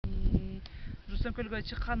Көчкөнгө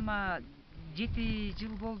чыкканыма 7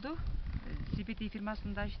 жыл болду. CBT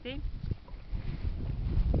фирмасында иштейм.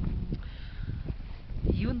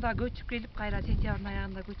 Июнда көчүп келип, кайра сентябрдын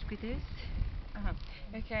аягында көчүп кетебиз.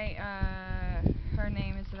 Okay, her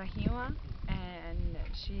name is Rahima, and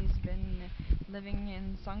she's been living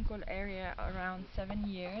in Sankol area around 7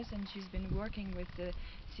 years, and she's been working with the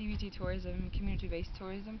CBT tourism, community-based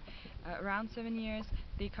tourism, around 7 years.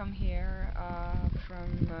 They come here from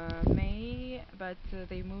May, but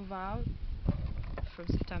they move out from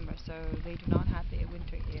September, so they do not have the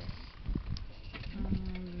winter here.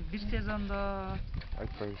 Bir сезондо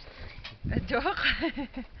айтпайбыз. Жок.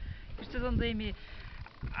 Bir сезондо эми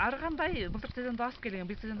ар кандай былтыр сезондо аз келген,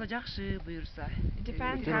 бир сезондо жакшы буюрса. It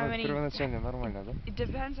depends how many. Первоначально нормально, да? It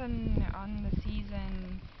depends on the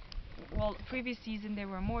season. Well, previous season there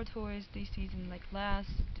were more tourists. This season like less.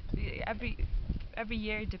 Every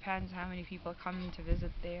year it depends how many people come to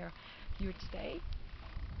visit their yurt stay.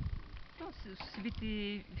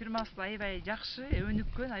 CBT фирмасы аябай жакшы,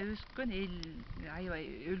 өнүккөн, өскөн эл, аябай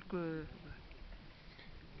өлкө.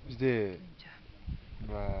 Бизде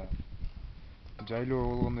жайлоо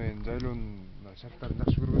болгону менен жайлоонун шарттарын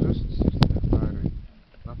жакшы көргөзөбүз.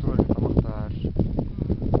 Натуралдуу тамактар,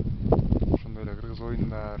 ошондой эле кыргыз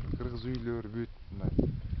оюндар, кыргыз үйлөр бүт.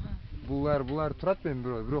 Булар турат мен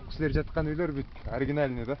бирок силер жаткан үйлөр бүт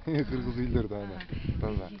оригинальный да, кыргыз үйлөр да ана.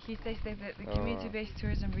 He says that the community-based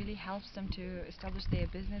tourism really helps them to establish their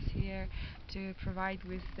business here, to provide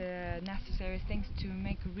with the necessary things to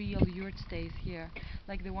make real yurt stays here,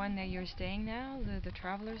 like the one that you're staying now, the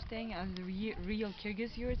travelers staying, as the real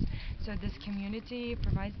Kyrgyz yurts. So this community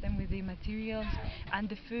provides them with the materials and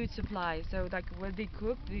the food supply. So like what they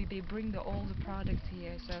cook, they bring all the products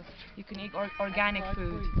here, so you can eat organic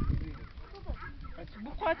food.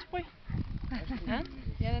 Буку ачып кой.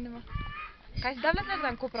 Yana nima? Qaysi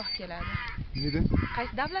davlatlardan ko'proq keladi? Неден?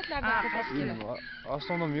 Qaysi davlatlardan ko'proq keladi? В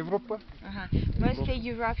основном Европа. Mostly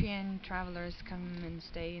European travelers come and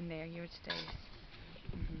stay in their yurt stays.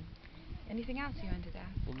 Anything else you wanted to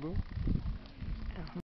ask?